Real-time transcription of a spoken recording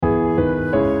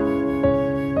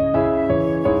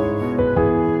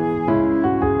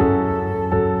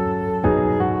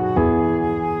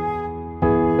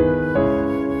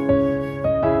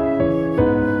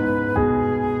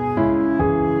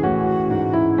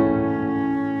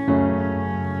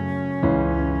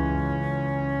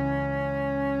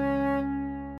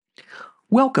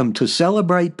Welcome to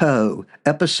Celebrate Poe,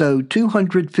 episode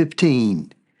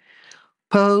 215.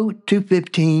 Poe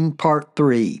 215, part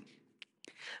 3.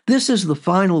 This is the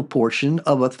final portion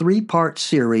of a three-part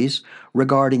series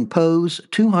regarding Poe's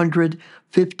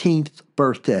 215th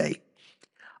birthday,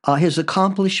 his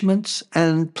accomplishments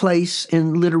and place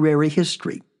in literary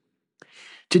history.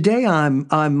 Today I'm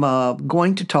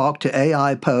going to talk to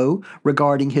AI Poe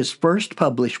regarding his first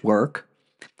published work,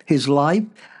 his life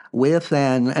with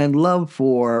and love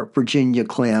for Virginia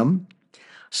Clemm,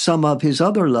 some of his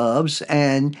other loves,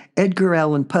 and Edgar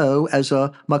Allan Poe as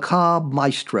a macabre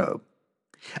maestro.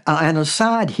 An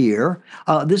aside here,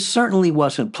 this certainly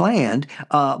wasn't planned,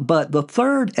 but the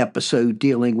third episode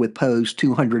dealing with Poe's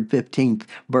 215th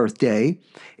birthday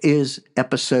is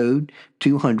episode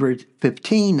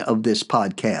 215 of this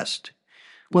podcast.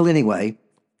 Well, anyway,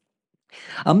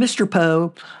 Mr.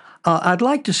 Poe, I'd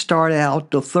like to start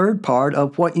out the third part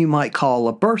of what you might call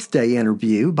a birthday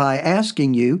interview by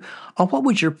asking you, what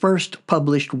was your first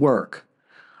published work?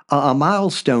 A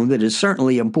milestone that is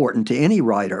certainly important to any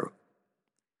writer.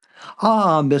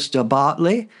 Mr.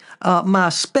 Botley, my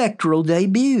spectral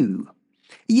debut.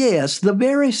 Yes, the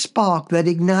very spark that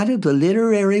ignited the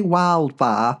literary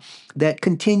wildfire that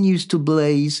continues to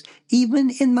blaze even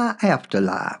in my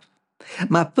afterlife.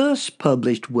 My first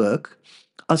published work,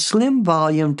 a slim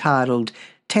volume titled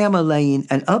Tamerlane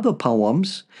and Other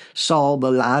Poems, saw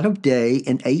the light of day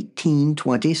in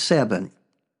 1827.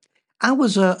 I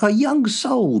was a young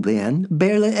soul then,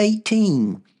 barely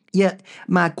 18, yet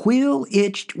my quill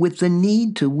itched with the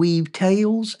need to weave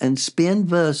tales and spin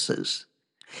verses.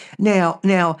 Now,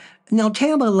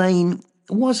 Tamerlane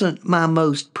wasn't my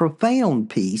most profound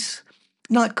piece,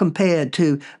 not compared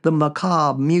to the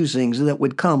macabre musings that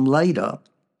would come later.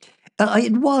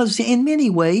 It was, in many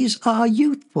ways, a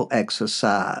youthful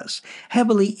exercise,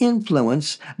 heavily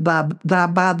influenced by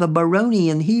the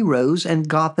Baronian heroes and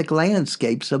Gothic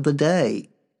landscapes of the day.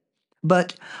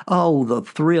 But, the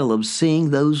thrill of seeing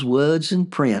those words in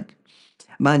print,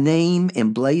 my name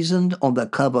emblazoned on the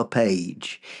cover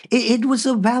page. It was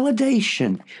a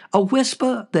validation, a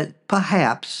whisper that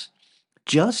perhaps,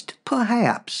 just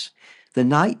perhaps, the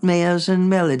nightmares and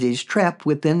melodies trapped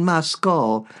within my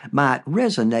skull might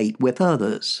resonate with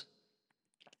others.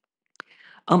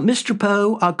 Mr.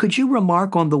 Poe, could you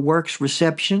remark on the work's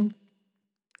reception?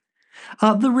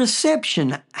 The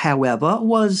reception, however,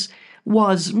 was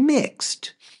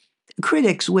mixed.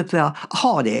 Critics with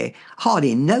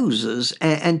haughty noses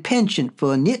and penchant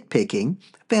for nitpicking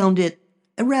found it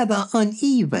rather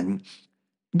uneven,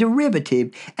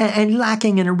 derivative, and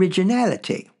lacking in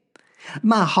originality.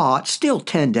 My heart, still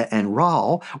tender and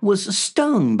raw, was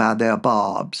stung by their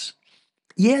barbs.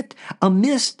 Yet,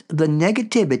 amidst the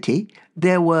negativity,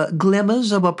 there were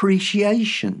glimmers of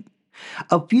appreciation.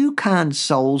 A few kind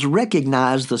souls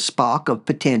recognized the spark of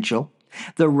potential,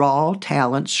 the raw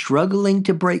talent struggling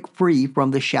to break free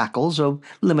from the shackles of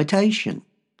limitation.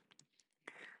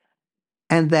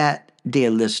 And that, dear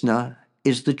listener,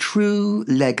 is the true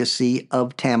legacy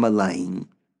of Tamerlane.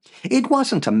 It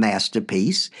wasn't a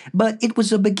masterpiece, but it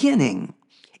was a beginning.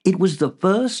 It was the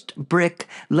first brick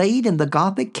laid in the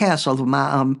Gothic castle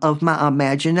of my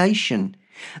imagination,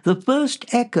 the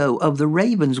first echo of the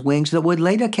raven's wings that would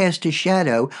later cast a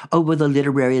shadow over the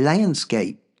literary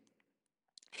landscape.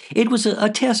 It was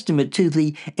a testament to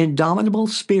the indomitable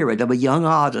spirit of a young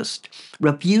artist,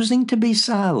 refusing to be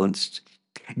silenced,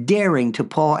 daring to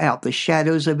pour out the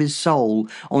shadows of his soul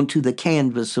onto the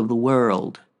canvas of the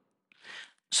world.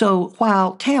 So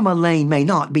while Tamerlane may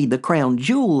not be the crown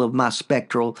jewel of my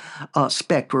spectral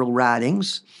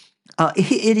writings,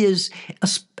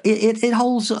 it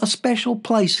holds a special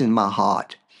place in my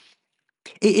heart.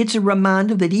 It's a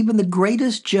reminder that even the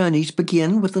greatest journeys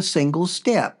begin with a single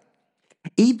step.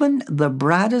 Even the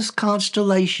brightest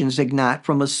constellations ignite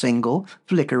from a single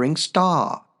flickering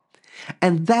star.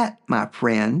 And that, my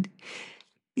friend,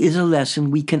 is a lesson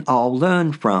we can all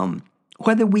learn from,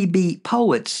 whether we be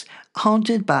poets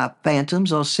haunted by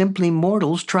phantoms or simply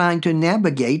mortals trying to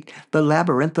navigate the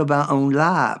labyrinth of our own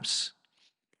lives.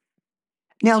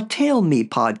 Now tell me,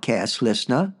 podcast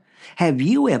listener, have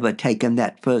you ever taken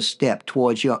that first step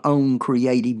towards your own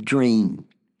creative dream?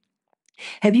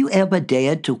 Have you ever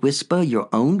dared to whisper your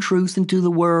own truth into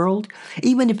the world,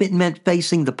 even if it meant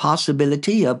facing the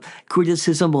possibility of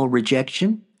criticism or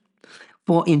rejection?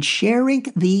 For in sharing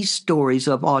these stories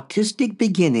of artistic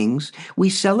beginnings, we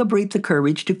celebrate the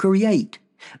courage to create,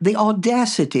 the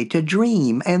audacity to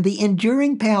dream, and the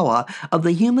enduring power of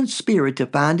the human spirit to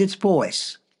find its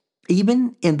voice,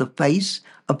 even in the face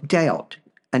of doubt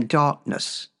and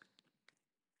darkness.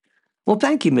 Well,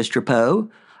 thank you, Mr.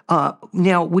 Poe.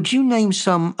 Now, would you name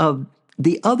some of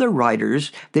the other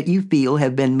writers that you feel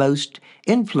have been most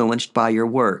influenced by your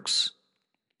works.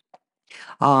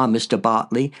 Ah, Mr.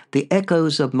 Bartley, the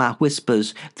echoes of my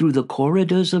whispers through the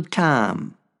corridors of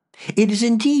time. It is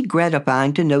indeed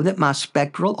gratifying to know that my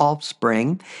spectral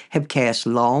offspring have cast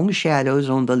long shadows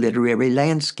on the literary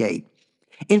landscape,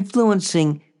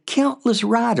 influencing countless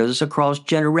writers across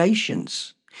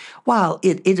generations. While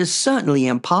it is certainly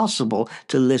impossible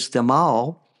to list them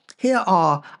all, here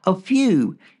are a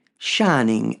few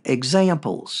shining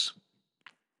examples.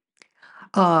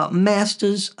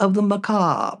 Masters of the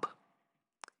macabre.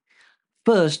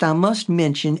 First, I must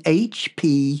mention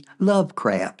H.P.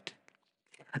 Lovecraft.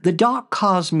 The dark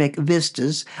cosmic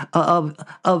vistas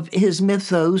of his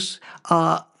mythos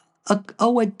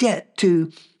owe a debt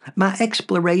to my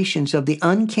explorations of the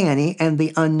uncanny and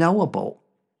the unknowable.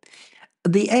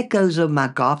 The echoes of my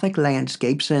Gothic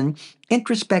landscapes and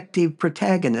introspective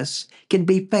protagonists can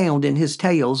be found in his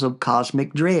tales of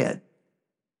cosmic dread.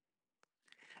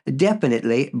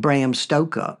 Definitely Bram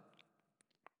Stoker.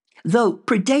 Though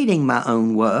predating my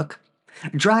own work,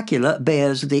 Dracula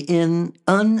bears the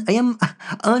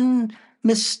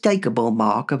unmistakable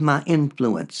mark of my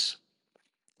influence.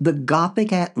 The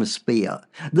Gothic atmosphere,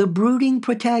 the brooding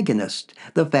protagonist,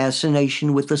 the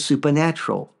fascination with the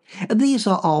supernatural. These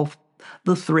are all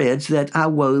the threads that I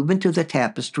wove into the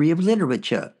tapestry of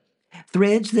literature,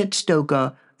 threads that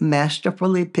Stoker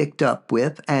masterfully picked up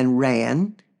with and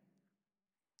ran.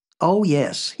 Oh,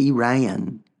 yes, he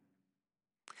ran.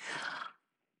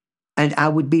 And I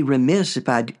would be remiss if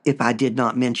I did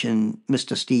not mention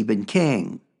Mr. Stephen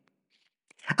King.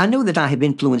 I know that I have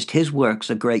influenced his works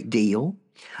a great deal.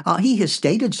 He has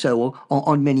stated so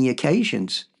on many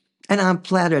occasions, and I'm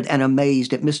flattered and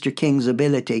amazed at Mr. King's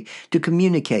ability to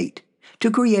communicate,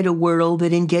 to create a world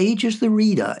that engages the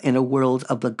reader in a world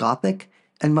of the Gothic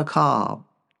and macabre.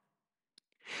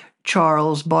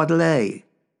 Charles Baudelaire,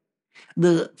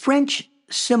 the French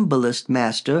symbolist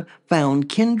master, found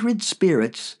kindred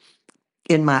spirits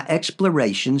in my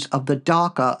explorations of the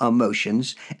darker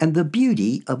emotions and the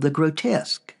beauty of the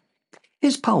grotesque.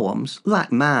 His poems,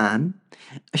 like mine,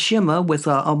 shimmer with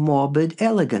a morbid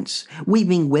elegance,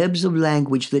 weaving webs of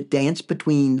language that dance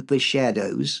between the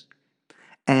shadows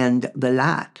and the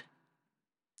light.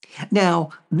 Now,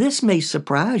 this may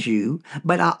surprise you,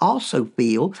 but I also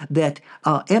feel that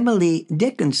Emily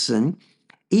Dickinson,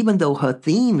 even though her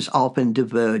themes often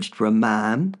diverged from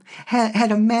mine,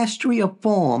 had a mastery of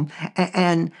form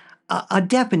and a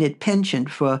definite penchant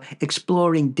for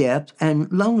exploring depth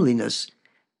and loneliness,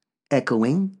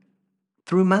 echoing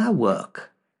through my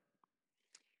work.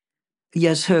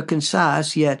 Yes, her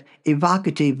concise yet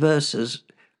evocative verses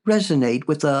resonate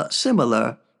with a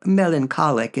similar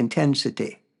melancholic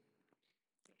intensity.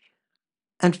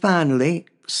 And finally,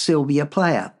 Sylvia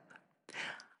Plath.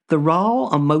 The raw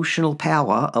emotional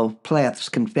power of Plath's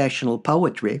confessional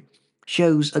poetry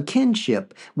shows a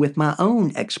kinship with my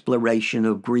own exploration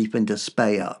of grief and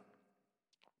despair.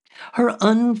 Her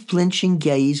unflinching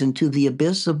gaze into the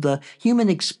abyss of the human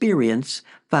experience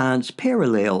finds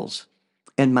parallels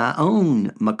in my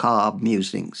own macabre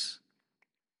musings.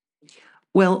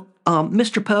 Well,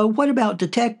 Mr. Poe, what about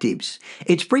detectives?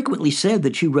 It's frequently said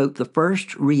that you wrote the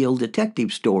first real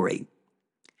detective story.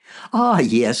 Ah,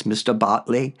 yes, Mr.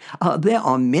 Bartley. There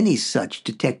are many such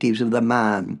detectives of the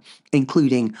mind,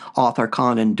 including Arthur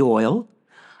Conan Doyle,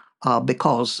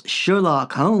 because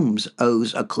Sherlock Holmes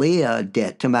owes a clear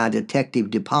debt to my detective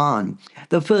Dupin,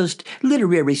 the first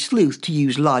literary sleuth to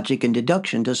use logic and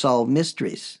deduction to solve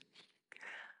mysteries.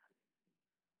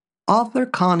 Arthur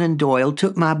Conan Doyle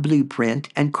took my blueprint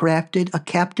and crafted a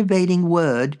captivating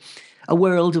a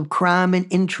world of crime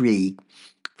and intrigue,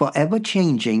 forever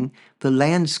changing the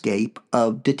landscape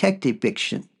of detective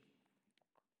fiction.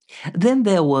 Then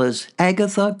there was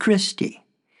Agatha Christie.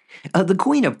 The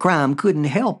Queen of Crime couldn't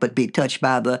help but be touched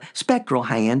by the spectral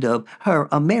hand of her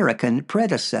American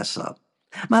predecessor.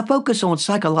 My focus on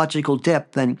psychological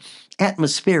depth and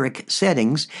atmospheric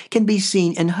settings can be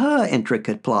seen in her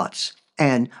intricate plots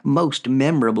and most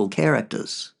memorable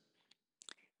characters.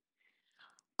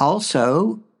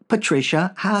 Also,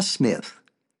 Patricia Highsmith.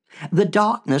 The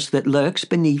darkness that lurks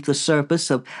beneath the surface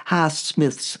of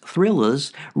Highsmith's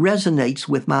thrillers resonates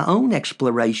with my own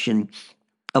exploration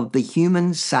of the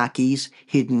human psyche's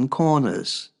hidden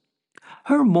corners.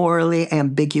 Her morally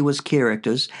ambiguous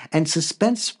characters and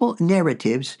suspenseful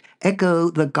narratives echo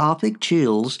the Gothic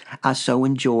chills I so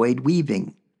enjoyed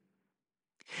weaving.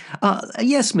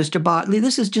 Yes, Mr. Bartley,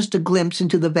 this is just a glimpse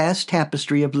into the vast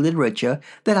tapestry of literature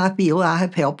that I feel I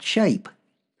have helped shape.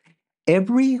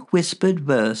 Every whispered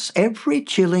verse, every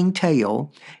chilling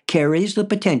tale carries the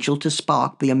potential to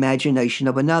spark the imagination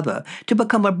of another, to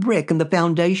become a brick in the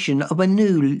foundation of a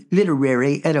new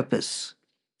literary edifice.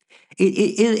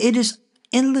 It is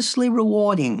endlessly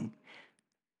rewarding,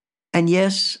 and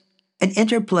yes, an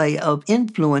interplay of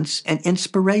influence and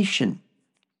inspiration.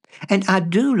 And I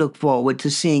do look forward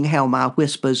to seeing how my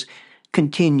whispers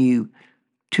continue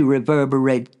to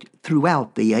reverberate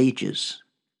throughout the ages.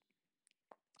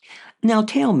 Now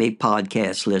tell me,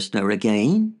 podcast listener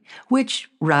again, which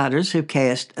writers have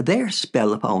cast their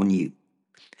spell upon you?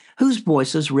 Whose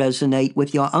voices resonate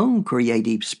with your own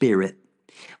creative spirit?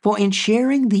 For in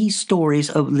sharing these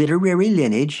stories of literary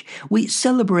lineage, we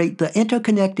celebrate the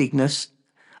interconnectedness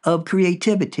of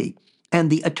creativity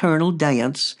and the eternal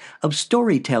dance of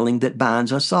storytelling that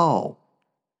binds us all.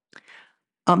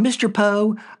 Mr.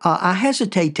 Poe, I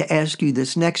hesitate to ask you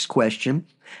this next question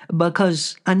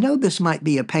because I know this might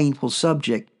be a painful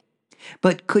subject,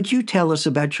 but could you tell us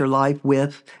about your life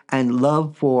with and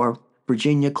love for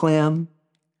Virginia Clemm?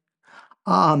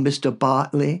 Ah, Mr.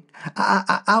 Bartley,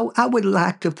 I would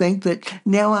like to think that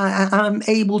now I'm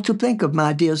able to think of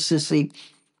my dear sissy,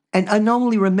 and I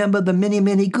normally remember the many,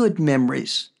 many good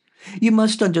memories. You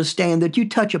must understand that you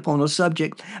touch upon a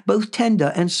subject both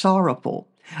tender and sorrowful,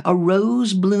 a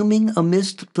rose blooming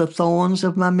amidst the thorns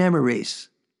of my memories.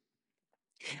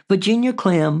 Virginia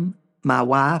Clemm, my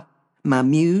wife, my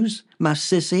muse, my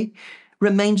sissy,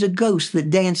 remains a ghost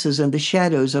that dances in the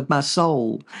shadows of my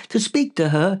soul. To speak to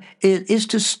her is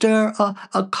to stir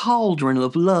a cauldron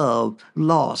of love,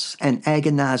 loss, and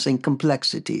agonizing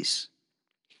complexities.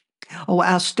 Oh,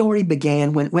 our story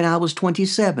began when I was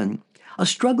 27, a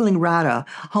struggling writer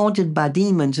haunted by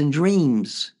demons and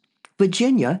dreams.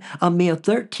 Virginia, a mere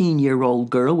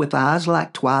 13-year-old girl with eyes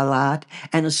like twilight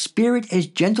and a spirit as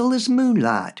gentle as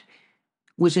moonlight,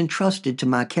 was entrusted to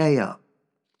my care.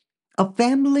 A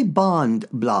family bond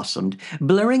blossomed,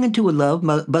 blurring into a love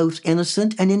both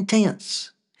innocent and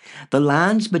intense. The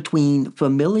lines between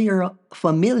familiar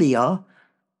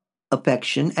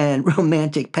affection and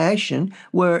romantic passion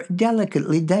were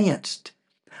delicately danced,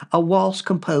 a waltz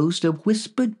composed of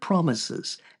whispered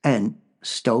promises and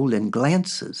stolen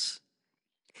glances.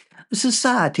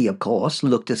 Society, of course,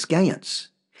 looked askance.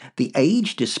 The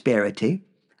age disparity,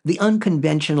 the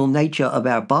unconventional nature of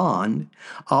our bond,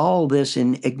 all this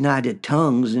ignited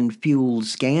tongues and fueled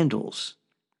scandals.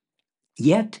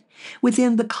 Yet,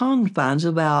 within the confines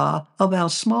of our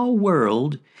small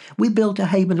world, we built a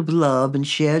haven of love and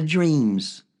shared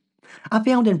dreams. I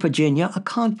found in Virginia a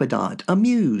confidant, a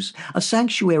muse, a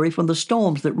sanctuary from the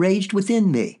storms that raged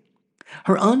within me.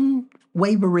 Her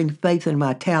unwavering faith in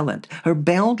my talent, her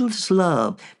boundless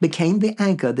love, became the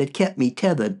anchor that kept me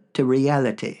tethered to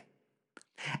reality.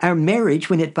 Our marriage,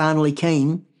 when it finally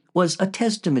came, was a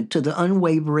testament to the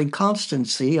unwavering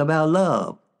constancy of our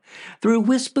love. Though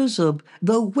whispers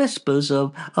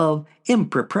of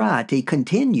impropriety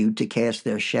continued to cast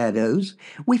their shadows,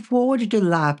 we forged a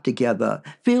life together,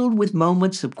 filled with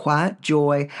moments of quiet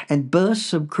joy and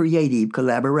bursts of creative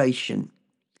collaboration.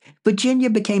 Virginia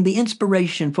became the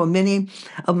inspiration for many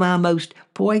of my most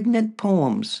poignant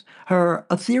poems, her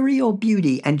ethereal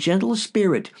beauty and gentle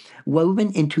spirit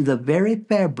woven into the very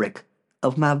fabric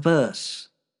of my verse.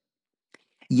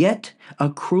 Yet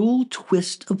a cruel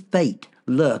twist of fate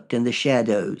lurked in the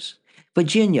shadows.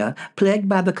 Virginia, plagued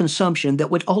by the consumption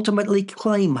that would ultimately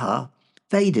claim her,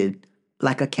 faded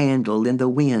like a candle in the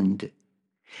wind.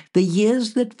 The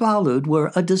years that followed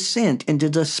were a descent into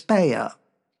despair.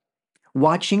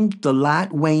 Watching the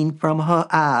light wane from her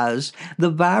eyes, the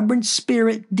vibrant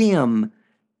spirit dim,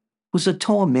 was a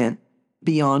torment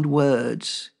beyond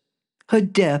words. Her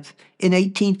death in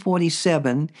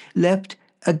 1847 left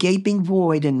a gaping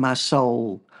void in my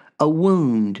soul, a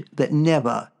wound that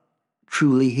never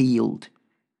truly healed.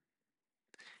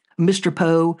 Mr.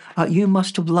 Poe, you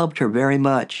must have loved her very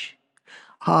much.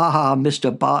 Ah,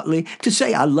 Mr. Bartley, to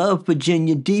say I love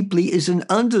Virginia deeply is an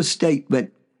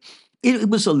understatement. It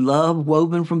was a love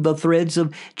woven from the threads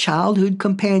of childhood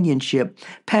companionship,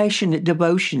 passionate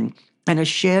devotion, and a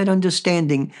shared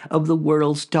understanding of the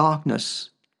world's darkness.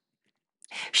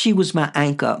 She was my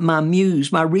anchor, my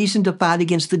muse, my reason to fight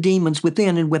against the demons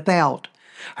within and without.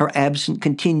 Her absence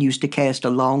continues to cast a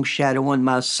long shadow on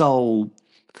my soul,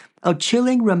 a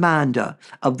chilling reminder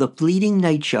of the fleeting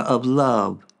nature of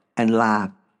love and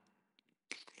life.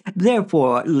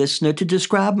 Therefore, listener, to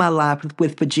describe my life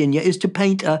with Virginia is to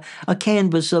paint a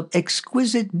canvas of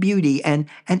exquisite beauty and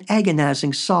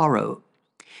agonizing sorrow.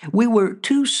 We were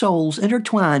two souls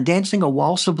intertwined, dancing a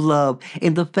waltz of love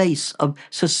in the face of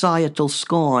societal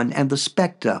scorn and the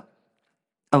specter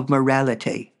of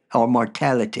morality or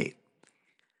mortality.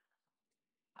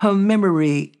 Her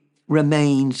memory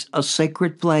remains a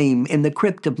sacred flame in the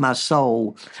crypt of my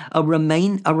soul, a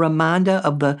reminder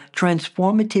of the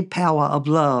transformative power of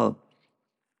love,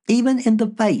 even in the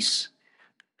face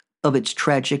of its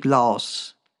tragic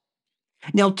loss.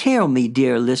 Now tell me,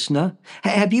 dear listener,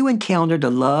 have you encountered a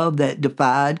love that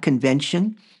defied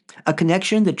convention? A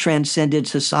connection that transcended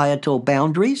societal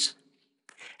boundaries?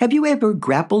 Have you ever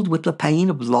grappled with the pain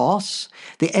of loss,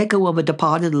 the echo of a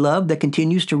departed love that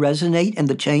continues to resonate in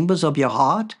the chambers of your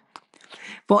heart?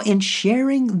 For in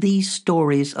sharing these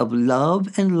stories of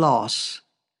love and loss,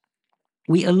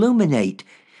 we illuminate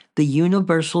the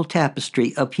universal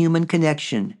tapestry of human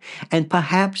connection, and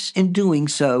perhaps in doing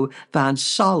so find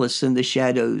solace in the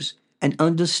shadows and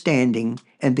understanding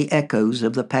and the echoes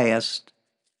of the past.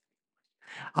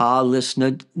 Ah,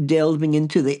 listener, delving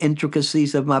into the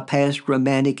intricacies of my past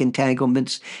romantic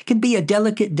entanglements can be a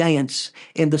delicate dance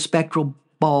in the spectral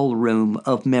ballroom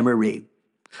of memory.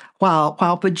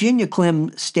 While Virginia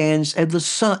Clemm stands as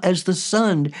the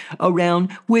sun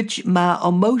around which my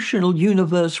emotional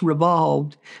universe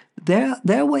revolved,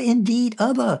 there were indeed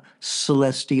other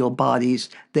celestial bodies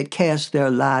that cast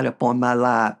their light upon my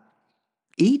life,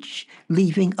 each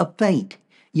leaving a faint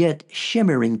yet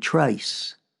shimmering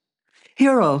trace.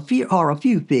 Here are a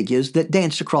few figures that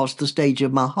dance across the stage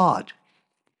of my heart,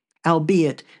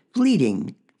 albeit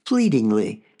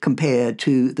fleetingly compared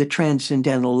to the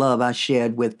transcendental love I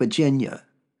shared with Virginia.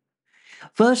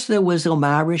 First, there was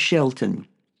Elmira Shelton.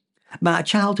 My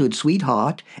childhood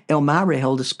sweetheart, Elmira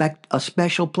held a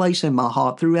special place in my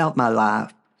heart throughout my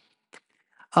life.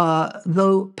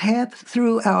 Although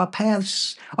our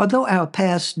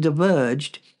paths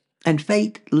diverged, and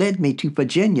fate led me to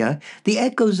Virginia, the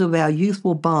echoes of our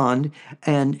youthful bond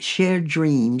and shared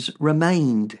dreams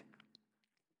remained.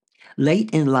 Late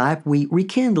in life, we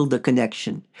rekindled the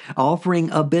connection,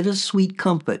 offering a bittersweet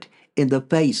comfort in the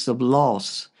face of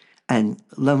loss and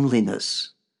loneliness.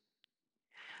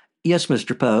 Yes,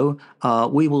 Mr. Poe,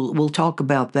 we'll talk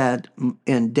about that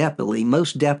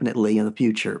most definitely in the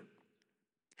future.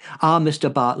 Ah,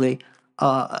 Mr. Botley,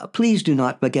 please do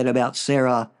not forget about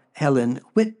Sarah Helen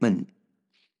Whitman.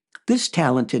 This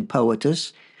talented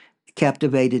poetess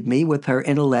captivated me with her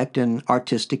intellect and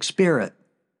artistic spirit.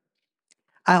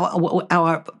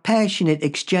 Our passionate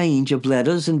exchange of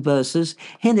letters and verses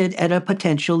hinted at a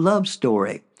potential love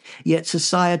story. Yet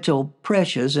societal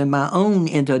pressures and my own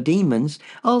inner demons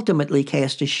ultimately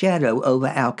cast a shadow over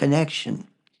our connection.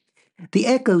 The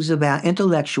echoes of our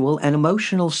intellectual and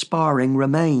emotional sparring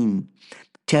remain,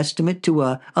 testament to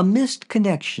a missed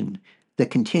connection that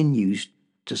continues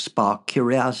to spark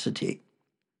curiosity.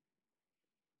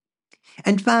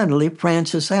 And finally,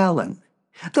 Francis Allen.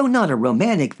 Though not a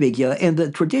romantic figure in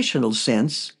the traditional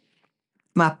sense,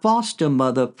 my foster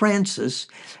mother, Frances,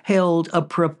 held a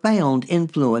profound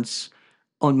influence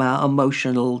on my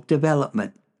emotional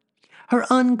development. Her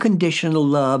unconditional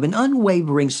love and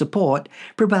unwavering support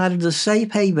provided a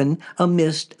safe haven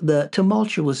amidst the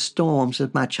tumultuous storms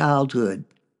of my childhood.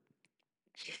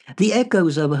 The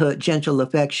echoes of her gentle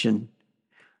affection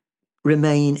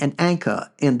remain an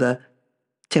anchor in the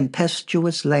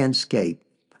tempestuous landscape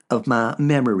of my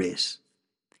memories.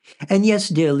 And yes,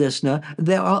 dear listener,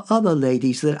 there are other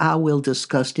ladies that I will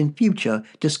discuss in future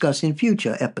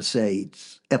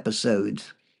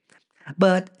episodes.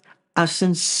 But I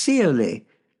sincerely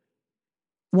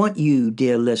want you,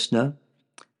 dear listener,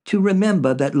 to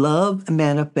remember that love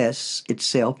manifests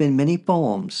itself in many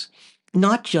forms,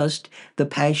 not just the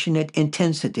passionate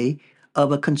intensity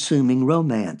of a consuming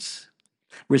romance.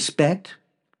 Respect,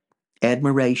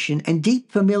 admiration, and deep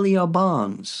familial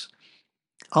bonds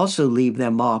also leave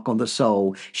their mark on the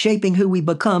soul, shaping who we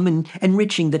become and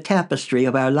enriching the tapestry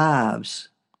of our lives.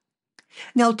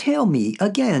 Now tell me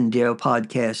again, dear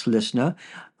podcast listener,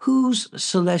 whose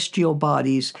celestial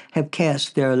bodies have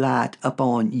cast their light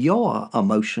upon your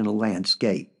emotional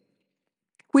landscape?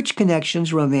 Which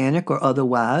connections, romantic or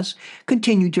otherwise,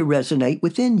 continue to resonate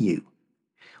within you?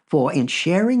 For in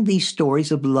sharing these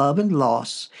stories of love and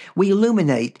loss, we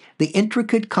illuminate the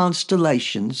intricate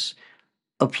constellations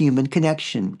of human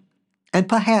connection, and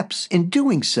perhaps in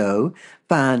doing so,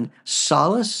 find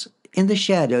solace in the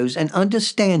shadows and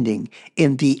understanding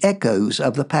in the echoes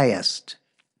of the past.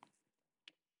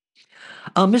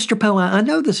 Mr. Poe, I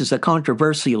know this is a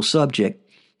controversial subject,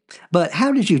 but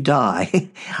how did you die?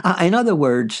 In other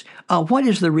words, what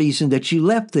is the reason that you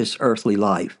left this earthly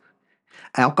life?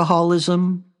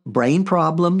 Alcoholism, brain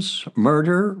problems,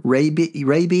 murder,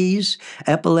 rabies,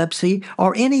 epilepsy,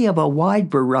 or any of a wide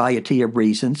variety of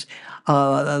reasons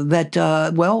that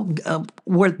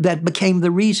became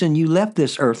the reason you left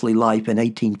this earthly life in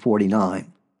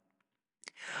 1849.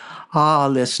 Ah,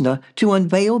 listener, to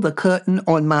unveil the curtain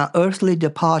on my earthly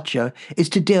departure is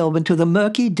to delve into the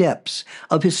murky depths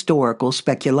of historical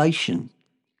speculation.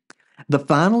 The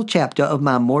final chapter of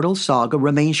my mortal saga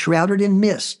remains shrouded in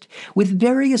mist, with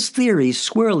various theories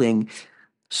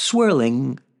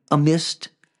swirling amidst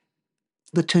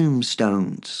the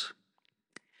tombstones.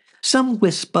 Some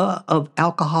whisper of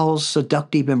alcohol's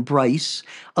seductive embrace,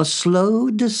 a slow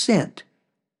descent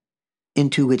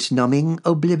into its numbing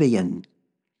oblivion.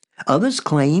 Others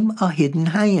claim a hidden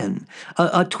hand,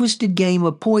 a twisted game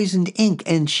of poisoned ink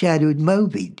and shadowed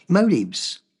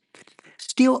motives.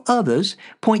 Still others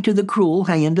point to the cruel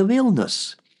hand of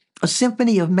illness, a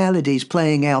symphony of melodies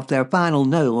playing out their final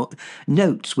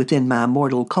notes within my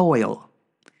mortal coil.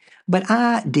 But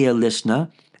I, dear listener,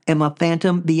 am a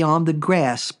phantom beyond the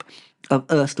grasp of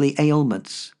earthly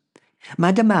ailments.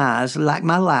 My demise, like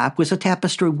my life, was a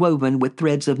tapestry woven with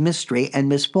threads of mystery and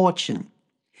misfortune.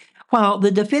 While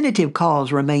the definitive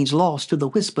cause remains lost to the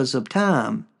whispers of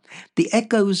time, the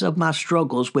echoes of my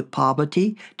struggles with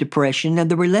poverty, depression, and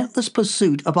the relentless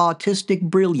pursuit of artistic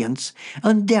brilliance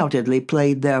undoubtedly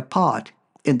played their part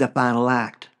in the final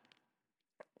act.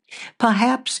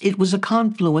 Perhaps it was a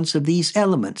confluence of these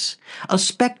elements, a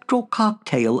spectral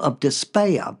cocktail of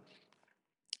despair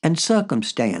and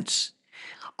circumstance.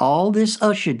 All this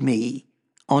ushered me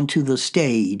onto the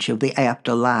stage of the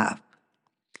afterlife.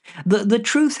 The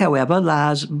truth, however,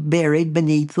 lies buried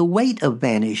beneath the weight of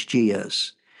vanished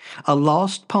years, a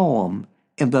lost poem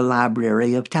in the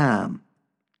library of time.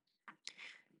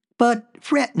 But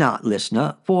fret not,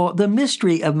 listener, for the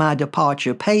mystery of my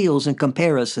departure pales in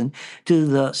comparison to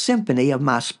the symphony of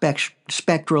my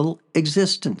spectral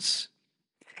existence.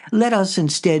 Let us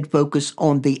instead focus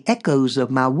on the echoes of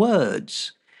my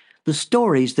words, the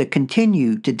stories that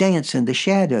continue to dance in the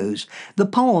shadows, the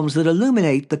poems that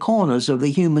illuminate the corners of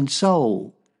the human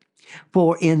soul.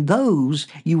 For in those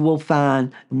you will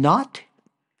find not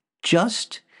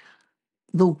just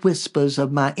the whispers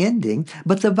of my ending,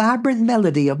 but the vibrant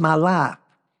melody of my life,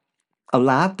 a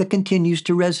life that continues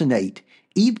to resonate,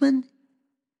 even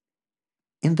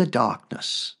in the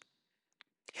darkness.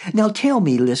 Now tell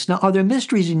me, listener, are there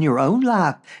mysteries in your own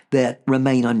life that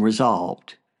remain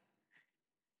unresolved?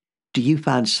 Do you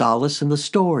find solace in the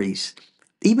stories,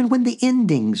 even when the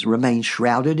endings remain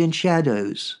shrouded in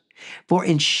shadows? For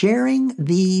in sharing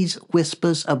these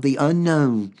whispers of the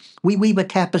unknown, we weave a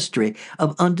tapestry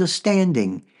of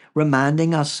understanding,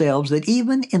 reminding ourselves that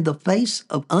even in the face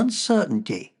of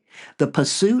uncertainty, the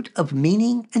pursuit of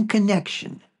meaning and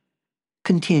connection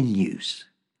continues.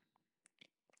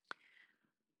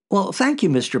 Well, thank you,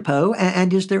 Mr. Poe.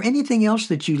 And is there anything else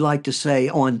that you'd like to say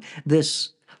on this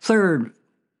third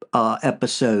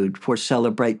episode for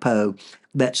Celebrate Poe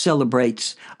that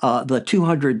celebrates the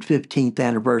 215th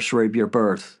anniversary of your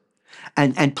birth?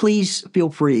 And please feel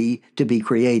free to be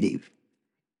creative.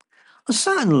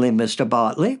 Certainly, Mr.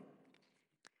 Bartley.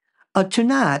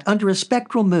 Tonight, under a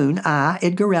spectral moon, I,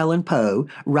 Edgar Allan Poe,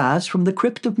 rise from the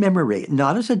crypt of memory,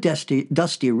 not as a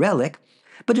dusty relic,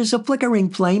 but as a flickering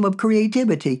flame of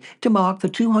creativity to mark the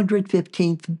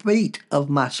 215th beat of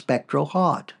my spectral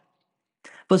heart.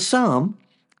 For some,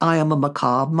 I am a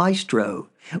macabre maestro,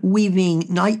 weaving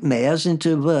nightmares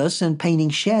into verse and painting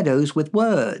shadows with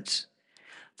words.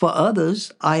 For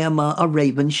others, I am a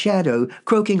raven shadow,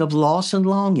 croaking of loss and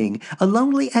longing, a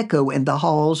lonely echo in the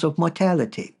halls of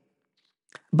mortality.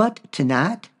 But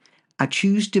tonight, I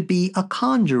choose to be a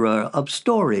conjurer of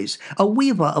stories, a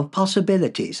weaver of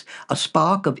possibilities, a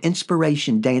spark of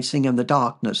inspiration dancing in the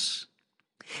darkness.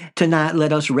 Tonight,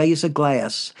 let us raise a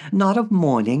glass, not of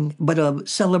mourning, but of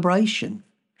celebration.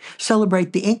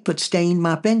 Celebrate the ink that stained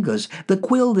my fingers, the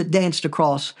quill that danced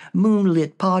across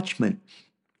moonlit parchment,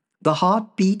 the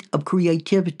heartbeat of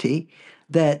creativity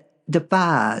that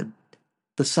defied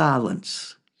the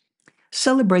silence.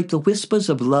 Celebrate the whispers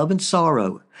of love and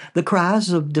sorrow, the cries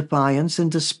of defiance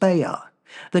and despair,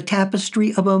 the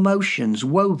tapestry of emotions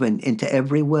woven into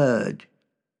every word.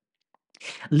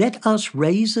 Let us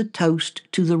raise a toast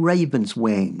to the raven's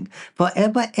wing,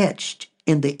 forever etched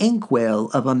in the inkwell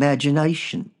of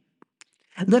imagination.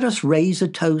 Let us raise a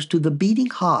toast to the beating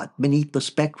heart beneath the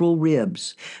spectral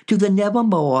ribs, to the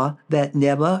nevermore that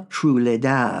never truly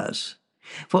dies.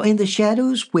 For in the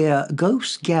shadows where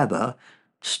ghosts gather,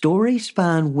 stories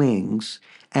find wings,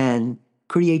 and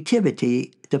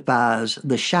creativity defies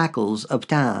the shackles of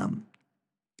time.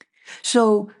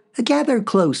 So gather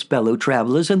close, fellow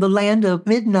travelers, in the land of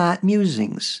midnight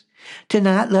musings.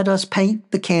 Tonight let us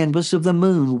paint the canvas of the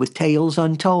moon with tales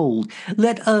untold.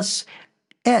 Let us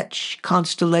etch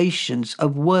constellations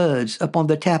of words upon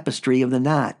the tapestry of the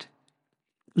night.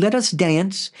 Let us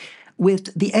dance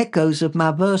with the echoes of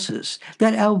my verses.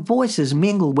 Let our voices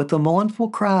mingle with the mournful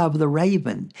cry of the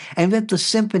raven, and let the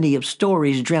symphony of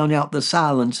stories drown out the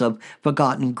silence of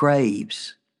forgotten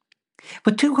graves.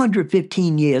 For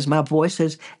 215 years, my voice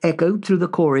has echoed through the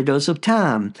corridors of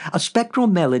time, a spectral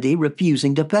melody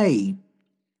refusing to fade.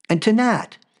 And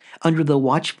tonight, under the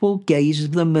watchful gaze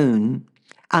of the moon,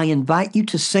 I invite you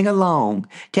to sing along,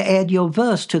 to add your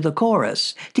verse to the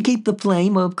chorus, to keep the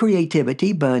flame of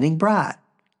creativity burning bright.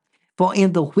 For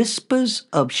in the whispers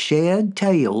of shared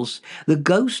tales, the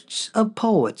ghosts of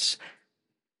poets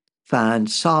find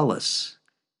solace,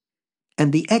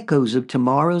 and the echoes of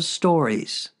tomorrow's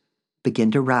stories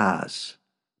begin to rise.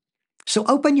 So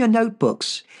open your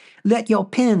notebooks, let your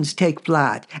pens take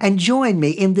flight, and join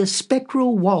me in this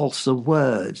spectral waltz of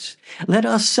words. Let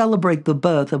us celebrate the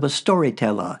birth of a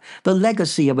storyteller, the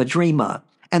legacy of a dreamer,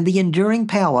 and the enduring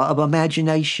power of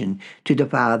imagination to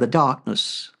defy the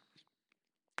darkness.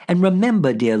 And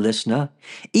remember, dear listener,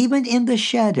 even in the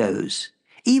shadows,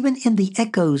 even in the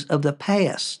echoes of the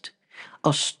past,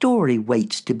 a story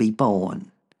waits to be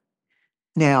born.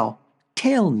 Now,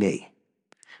 tell me,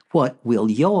 what will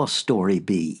your story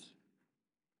be?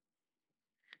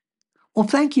 Well,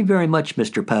 thank you very much,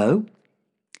 Mr. Poe.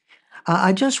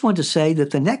 I just want to say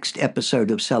that the next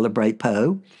episode of Celebrate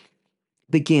Poe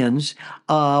begins,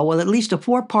 at least a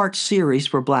four-part series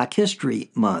for Black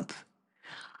History Month.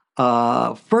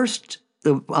 The first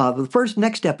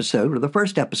next episode, or the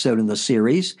first episode in the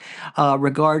series,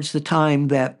 regards the time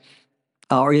that,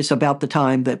 or is about the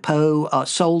time that Poe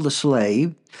sold a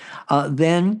slave.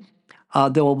 Then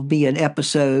there will be an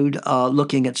episode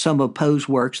looking at some of Poe's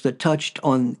works that touched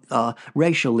on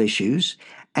racial issues.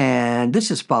 And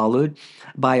this is followed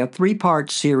by a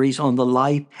three-part series on the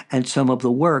life and some of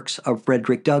the works of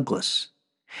Frederick Douglass.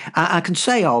 I can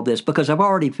say all this because I've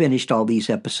already finished all these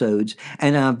episodes,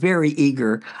 and I'm very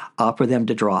eager for them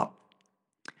to drop.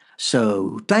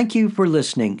 So thank you for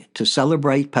listening to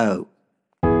Celebrate Poe.